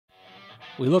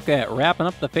We look at wrapping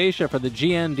up the fascia for the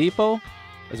GN Depot,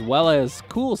 as well as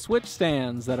cool switch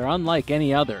stands that are unlike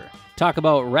any other. Talk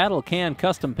about Rattle can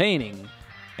custom painting,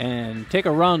 and take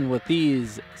a run with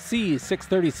these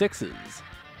C636s.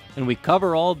 And we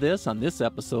cover all this on this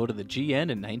episode of the GN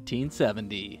in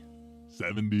 1970.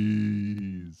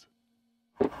 70s.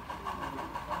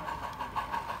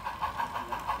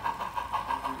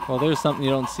 Well, there's something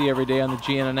you don't see every day on the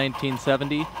GN in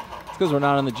 1970. It's because we're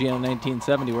not on the GN in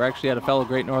 1970. We're actually at a fellow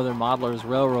Great Northern Modelers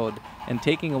Railroad and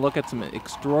taking a look at some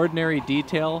extraordinary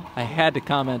detail. I had to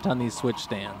comment on these switch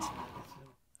stands.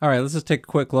 All right, let's just take a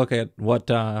quick look at what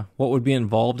would be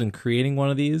involved in creating one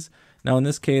of these. Now, in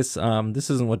this case, this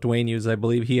isn't what Dwayne used. I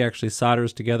believe he actually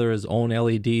solders together his own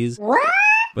LEDs. What?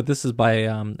 But this is by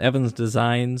Evans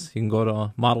Designs. You can go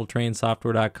to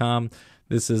modeltrainsoftware.com.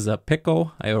 This is a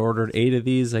Pico. I ordered 8 of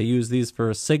these. I use these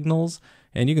for signals,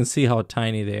 and you can see how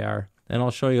tiny they are. And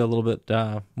I'll show you a little bit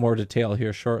more detail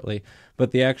here shortly. But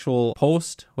the actual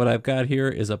post, what I've got here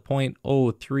is a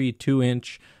 0.032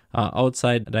 inch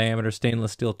outside diameter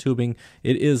stainless steel tubing.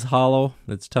 It is hollow.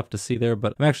 It's tough to see there,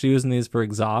 but I'm actually using these for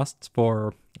exhausts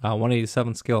for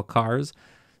 187 scale cars.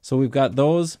 So we've got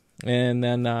those, and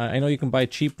then I know you can buy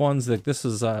cheap ones. Like this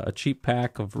is a cheap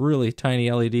pack of really tiny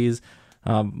LEDs.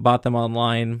 Bought them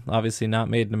online, obviously not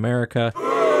made in America.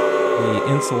 The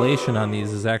insulation on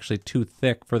these is actually too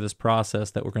thick for this process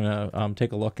that we're going to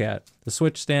take a look at. The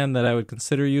switch stand that I would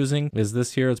consider using is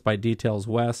this here. It's by Details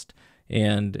West,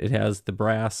 and it has the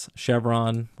brass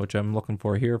chevron, which I'm looking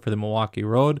for here for the Milwaukee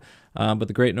Road. But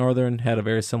the Great Northern had a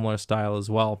very similar style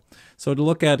as well. So to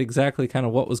look at exactly kind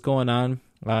of what was going on,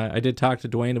 I did talk to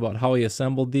Dwayne about how he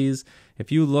assembled these.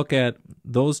 If you look at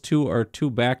those two are two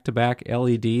back-to-back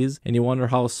LEDs, and you wonder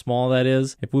how small that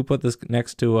is, if we put this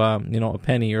next to a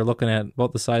penny, you're looking at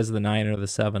about the size of the 9 or the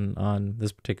 7 on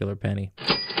this particular penny.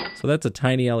 So that's a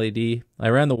tiny LED. I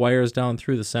ran the wires down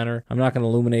through the center. I'm not going to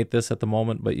illuminate this at the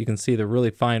moment, but you can see the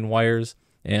really fine wires,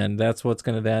 and that's what's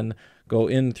going to then go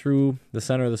in through the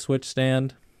center of the switch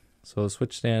stand. So the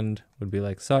switch stand would be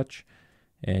like such,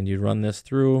 and you run this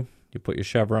through. You put your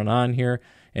chevron on here,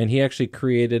 and he actually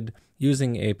created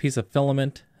using a piece of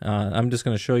filament. I'm just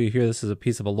going to show you here. This is a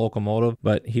piece of a locomotive,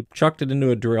 but he chucked it into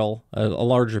a drill, a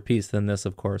larger piece than this,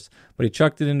 of course. But he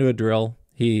chucked it into a drill.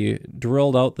 He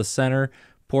drilled out the center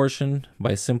portion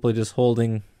by simply just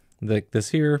holding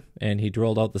this here, and he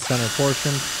drilled out the center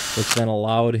portion, which then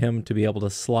allowed him to be able to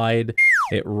slide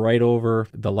it right over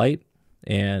the light.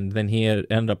 And then he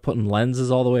ended up putting lenses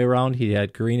all the way around. He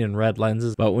had green and red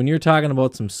lenses. But when you're talking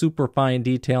about some super fine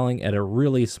detailing at a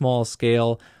really small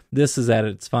scale, this is at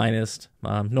its finest.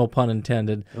 No pun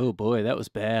intended. Oh boy, that was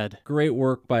bad. Great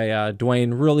work by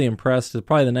Dwayne. Really impressed. It's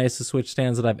probably the nicest switch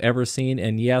stands that I've ever seen.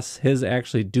 And yes, his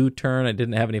actually do turn. I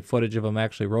didn't have any footage of them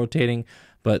actually rotating,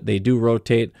 but they do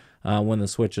rotate when the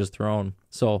switch is thrown.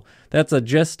 So that's a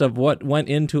gist of what went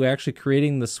into actually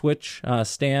creating the switch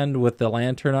stand with the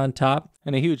lantern on top.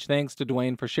 And a huge thanks to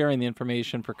Dwayne for sharing the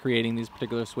information for creating these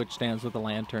particular switch stands with the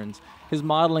lanterns. His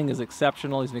modeling is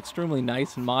exceptional. He's an extremely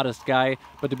nice and modest guy,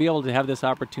 but to be able to have this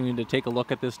opportunity to take a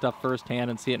look at this stuff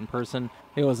firsthand and see it in person,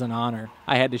 it was an honor.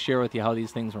 I had to share with you how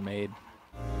these things were made.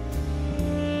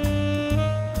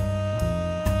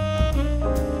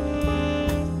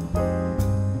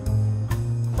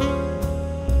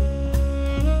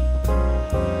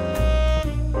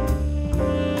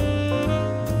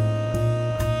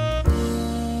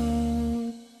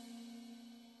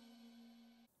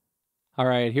 All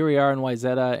right, here we are in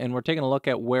Wayzata, and we're taking a look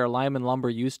at where Lyman Lumber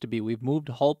used to be. We've moved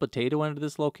Hull Potato into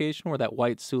this location where that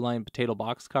white Sioux Line potato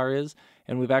boxcar is,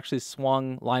 and we've actually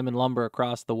swung Lyman Lumber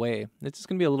across the way. It's just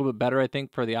going to be a little bit better, I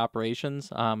think, for the operations.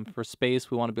 For space,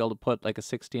 we want to be able to put like a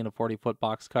 60 and a 40-foot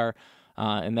boxcar,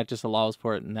 and that just allows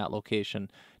for it in that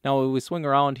location. Now, when we swing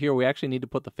around here, we actually need to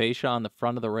put the fascia on the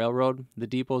front of the railroad. The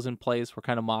depot's in place. We're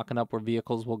kind of mocking up where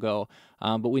vehicles will go,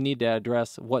 but we need to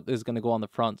address what is going to go on the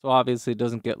front. So obviously, it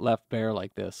doesn't get left bare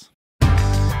like this.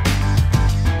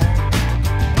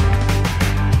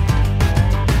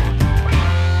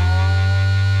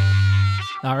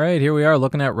 All right, here we are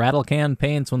looking at Rattle can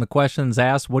paints. When the question's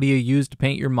asked, what do you use to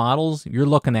paint your models? You're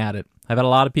looking at it. I've had a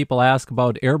lot of people ask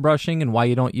about airbrushing and why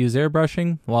you don't use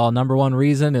airbrushing. Well, number one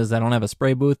reason is I don't have a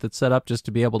spray booth that's set up just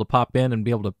to be able to pop in and be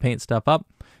able to paint stuff up,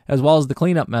 as well as the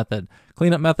cleanup method.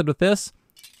 Cleanup method with this,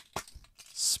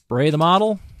 spray the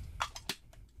model,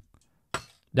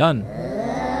 done.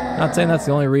 Not saying that's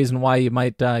the only reason why you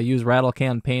might use Rattle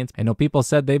can paints. I know people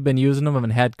said they've been using them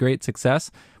and had great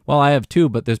success. Well, I have too,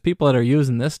 but there's people that are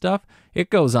using this stuff.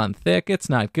 It goes on thick. It's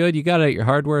not good. You got it at your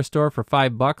hardware store for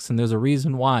 $5, and there's a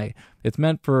reason why. It's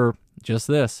meant for just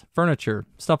this, furniture,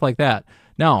 stuff like that.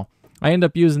 Now, I end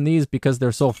up using these because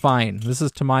they're so fine. This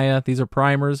is Tamiya. These are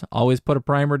primers. Always put a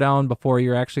primer down before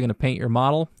you're actually going to paint your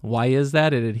model. Why is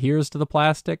that? It adheres to the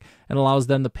plastic and allows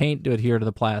then the paint to adhere to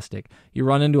the plastic. You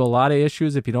run into a lot of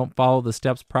issues if you don't follow the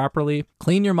steps properly.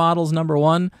 Clean your models, number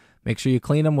one. Make sure you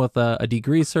clean them with a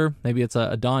degreaser. Maybe it's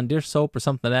a Dawn dish soap or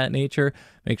something of that nature.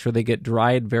 Make sure they get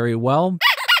dried very well.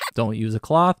 Don't use a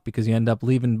cloth because you end up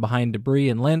leaving behind debris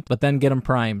and lint, but then get them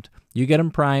primed. You get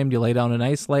them primed, you lay down a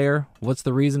nice layer. What's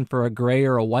the reason for a gray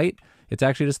or a white? It's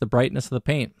actually just the brightness of the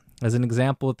paint. As an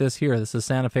example with this here, this is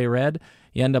Santa Fe red.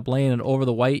 You end up laying it over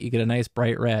the white, you get a nice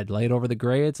bright red. Lay it over the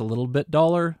gray, it's a little bit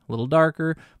duller, a little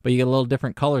darker, but you get a little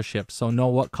different color shift, so know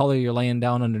what color you're laying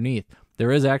down underneath.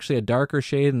 There is actually a darker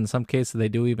shade, and in some cases they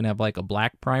do even have like a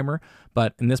black primer,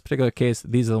 but in this particular case,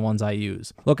 these are the ones I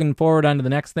use. Looking forward onto the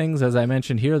next things, as I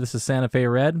mentioned here, this is Santa Fe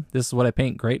red. This is what I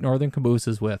paint Great Northern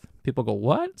cabooses with. People go,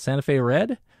 what? Santa Fe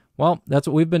red? Well, that's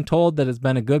what we've been told, that it's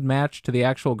been a good match to the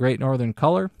actual Great Northern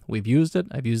color. We've used it.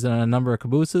 I've used it on a number of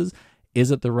cabooses. Is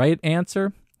it the right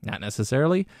answer? Not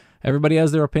necessarily. Everybody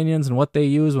has their opinions and what they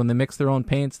use when they mix their own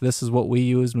paints. This is what we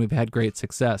use, and we've had great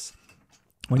success.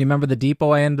 When you remember the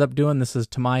depot I ended up doing, this is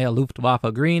Tamiya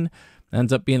Luftwaffe green. It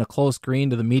ends up being a close green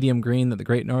to the medium green that the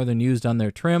Great Northern used on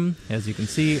their trim. As you can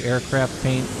see, aircraft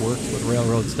paint works with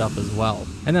railroad stuff as well.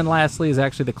 And then lastly is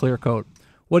actually the clear coat.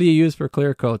 What do you use for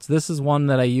clear coats? This is one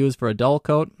that I use for a dull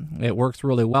coat. It works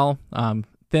really well.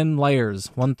 Thin layers.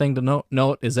 One thing to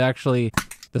note is actually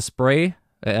the spray.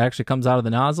 It actually comes out of the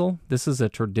nozzle. This is a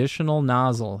traditional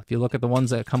nozzle. If you look at the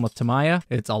ones that come with Tamiya,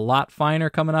 it's a lot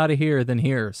finer coming out of here than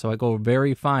here. So I go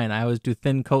very fine. I always do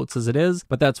thin coats as it is,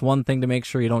 but that's one thing to make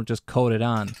sure you don't just coat it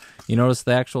on. You notice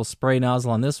the actual spray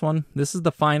nozzle on this one? This is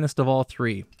the finest of all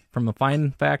three. From a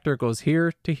fine factor, it goes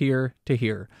here to here to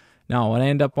here. Now, what I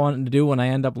end up wanting to do when I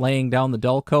end up laying down the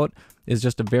dull coat is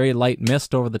just a very light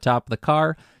mist over the top of the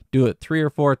car. Do it 3 or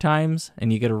 4 times,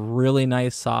 and you get a really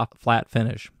nice, soft, flat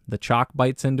finish. The chalk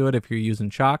bites into it if you're using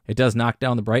chalk. It does knock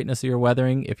down the brightness of your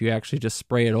weathering if you actually just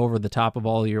spray it over the top of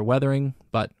all of your weathering,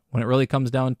 but when it really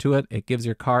comes down to it, it gives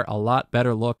your car a lot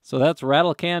better look. So that's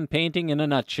rattle can painting in a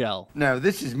nutshell. No,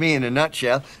 this is me in a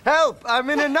nutshell. Help! I'm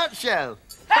in a nutshell!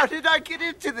 How did I get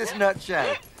into this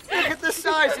nutshell? Look at the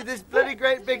size of this bloody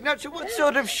great big nutshell. What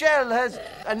sort of shell has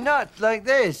a nut like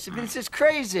this? I mean, it's just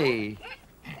crazy.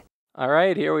 All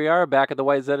right, here we are back at the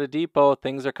Wayzata Depot.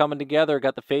 Things are coming together.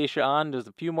 Got the fascia on. There's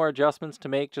a few more adjustments to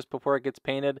make just before it gets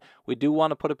painted. We do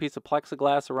want to put a piece of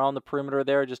plexiglass around the perimeter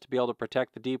there just to be able to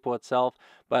protect the depot itself.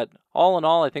 But all in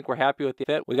all, I think we're happy with the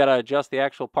fit. We got to adjust the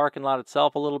actual parking lot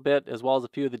itself a little bit, as well as a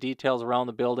few of the details around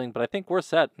the building. But I think we're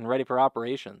set and ready for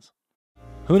operations.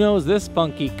 Who knows this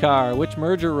funky car? Which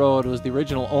merger road was the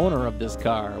original owner of this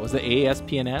car? Was it A,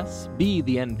 SP&S, B,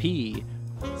 the NP,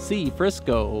 C,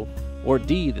 Frisco, or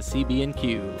D, the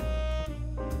CB&Q?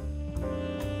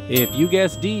 If you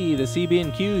guessed D, the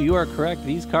CB&Q, you are correct.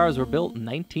 These cars were built in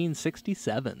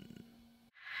 1967.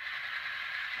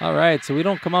 Alright, so we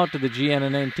don't come out to the GN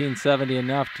in 1970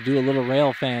 enough to do a little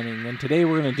rail fanning, and today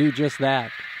we're going to do just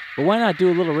that. But why not do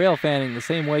a little rail fanning the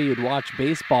same way you'd watch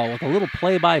baseball, with a little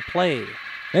play-by-play?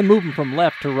 Then moving from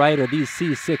left to right are these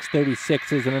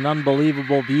C636s in an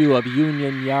unbelievable view of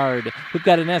Union Yard. We've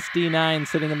got an SD9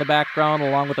 sitting in the background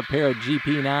along with a pair of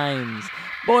GP9s.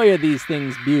 Boy, are these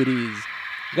things beauties.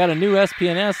 We've got a new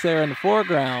SP&S there in the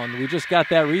foreground. We just got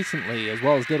that recently, as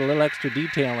well as did a little extra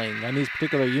detailing on these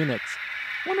particular units.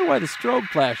 Wonder why the strobe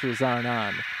flashers aren't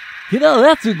on. You know,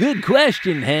 that's a good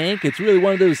question, Hank. It's really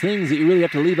one of those things that you really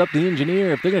have to leave up to the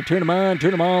engineer. If they're going to turn them on,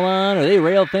 turn them all on. Are they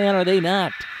rail fan or are they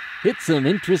not? It's some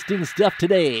interesting stuff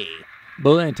today.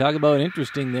 Boy, talk about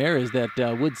interesting there is that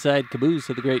Woodside caboose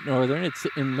of the Great Northern. It's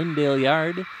in Lindale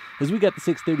Yard. As we got the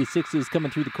 636s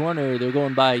coming through the corner, they're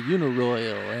going by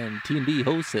Uniroyal and T&B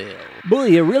Wholesale. Boy,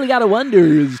 you really got to wonder,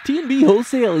 is T&B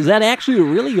Wholesale, is that actually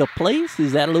really a place?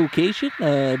 Is that a location?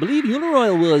 I believe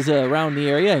Uniroyal was around the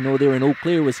area. I know they're in Eau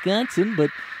Claire, Wisconsin, but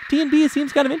T&B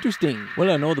seems kind of interesting.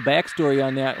 Well, I know the backstory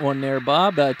on that one there,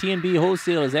 Bob. T&B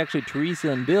Wholesale is actually Teresa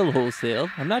and Bill Wholesale.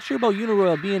 I'm not sure about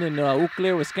Uniroyal being in Eau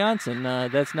Claire, Wisconsin.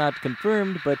 That's not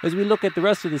confirmed, but as we look at the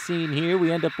rest of the scene here,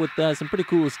 we end up with some pretty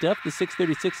cool stuff. The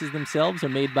 636s themselves are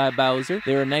made by Bowser.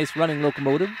 They're a nice running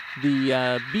locomotive. The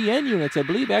BN units, I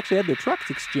believe, actually had their trucks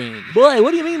exchanged. Boy,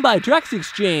 what do you mean by trucks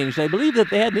exchanged? I believe that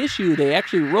they had an issue. They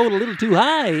actually rode a little too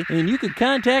high, and you could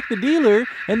contact the dealer,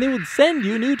 and they would send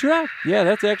you a new truck. Yeah,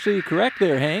 that's actually actually correct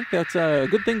there, Hank. That's a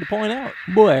good thing to point out.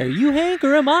 Boy, are you Hank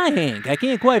or am I Hank? I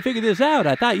can't quite figure this out.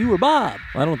 I thought you were Bob.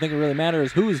 Well, I don't think it really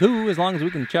matters who's who as long as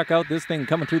we can check out this thing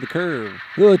coming through the curve.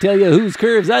 We'll tell you whose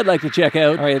curves I'd like to check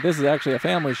out. All right, this is actually a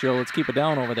family show. Let's keep it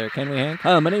down over there, can we, Hank?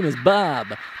 My name is Bob.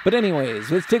 But anyways,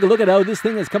 let's take a look at how this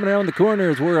thing is coming around the corner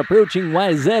as we're approaching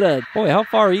Wyzetta. Boy, how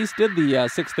far east did the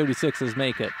 636s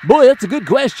make it? Boy, that's a good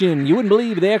question. You wouldn't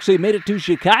believe they actually made it to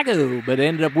Chicago, but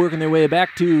ended up working their way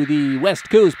back to the West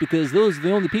Coast because those are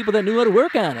the only people that knew how to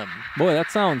work on them. Boy,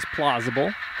 that sounds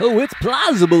plausible. Oh, it's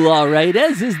plausible, all right,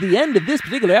 as is the end of this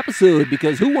particular episode,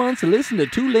 because who wants to listen to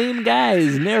two lame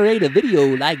guys narrate a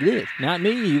video like this? Not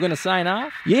me. You gonna sign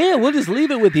off? Yeah, we'll just leave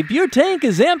it with, if your tank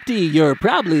is empty, you're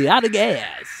probably out of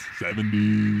gas.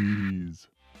 70s.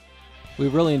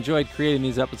 We've really enjoyed creating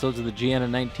these episodes of the GN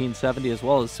in 1970 as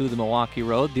well as Sue the Milwaukee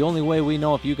Road. The only way we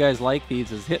know if you guys like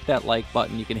these is hit that like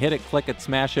button. You can hit it, click it,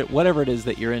 smash it, whatever it is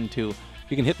that you're into.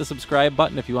 You can hit the subscribe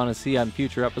button if you want to see on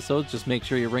future episodes. Just make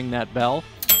sure you ring that bell.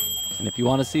 And if you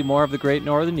want to see more of the Great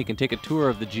Northern, you can take a tour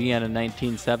of the GN in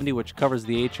 1970, which covers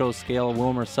the HO scale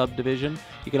Wilmer subdivision.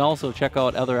 You can also check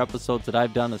out other episodes that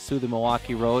I've done of Sue the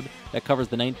Milwaukee Road that covers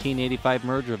the 1985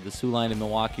 merger of the Soo Line and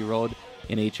Milwaukee Road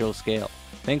in HO scale.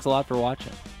 Thanks a lot for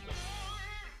watching.